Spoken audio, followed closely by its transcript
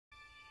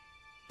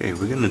Okay,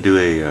 we're going to do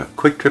a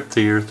quick trip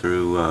here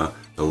through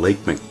the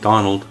Lake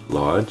McDonald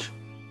Lodge.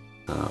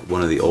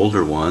 One of the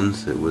older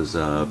ones. It was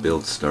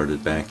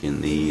started back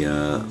in the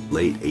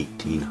late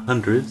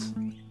 1800s,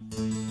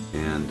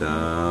 and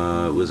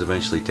it was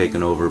eventually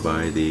taken over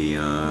by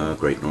the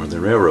Great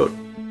Northern Railroad.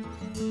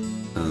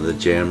 The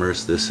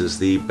Jammers, this is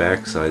the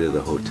back side of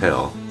the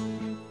hotel.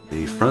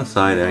 The front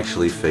side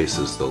actually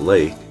faces the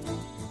lake,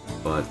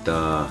 but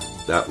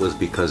that was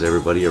because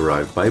everybody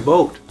arrived by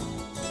boat.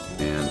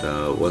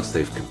 And once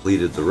they've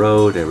completed the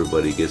road,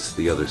 everybody gets to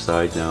the other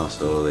side now,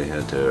 so they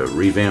had to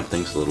revamp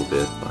things a little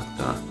bit.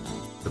 But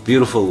a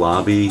beautiful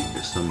lobby.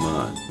 There's some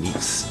neat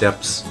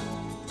steps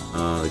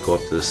that go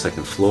up to the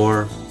second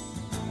floor.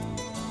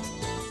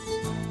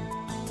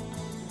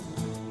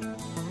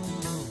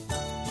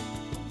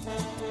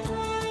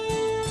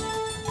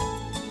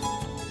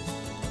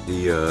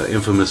 The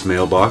infamous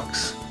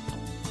mailbox.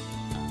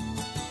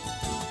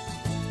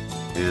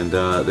 And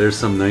there's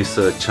some nice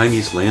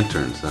Chinese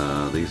lanterns.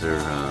 These are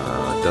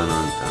done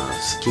on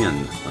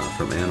skin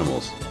from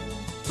animals.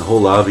 The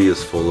whole lobby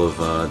is full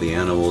of the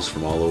animals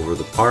from all over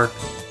the park.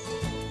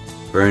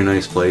 Very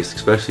nice place,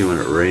 especially when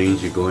it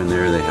rains. You go in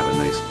there, they have a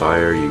nice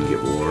fire, you can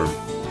get warm.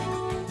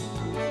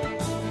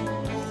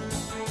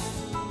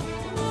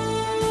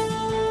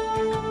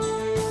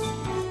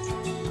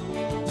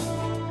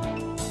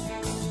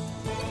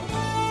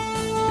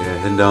 Yeah,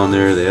 heading down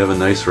there, they have a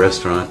nice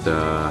restaurant.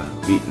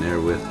 Eaten there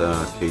with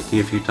KT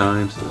a few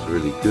times. It was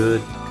really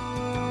good.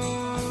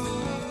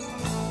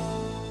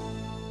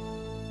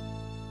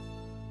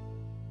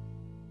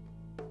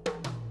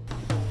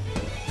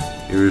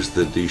 Here's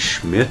the De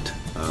Schmidt.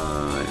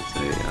 It's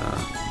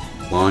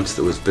a launch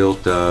that was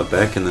built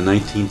back in the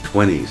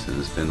 1920s and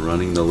has been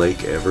running the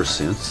lake ever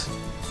since.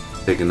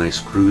 Take a nice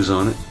cruise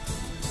on it.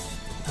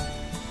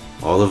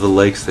 All of the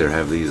lakes there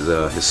have these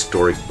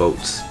historic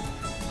boats.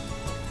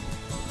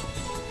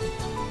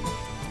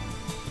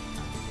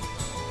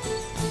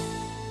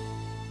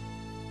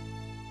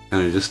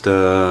 Kind of just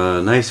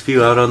a nice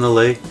view out on the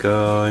lake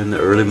in the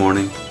early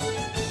morning.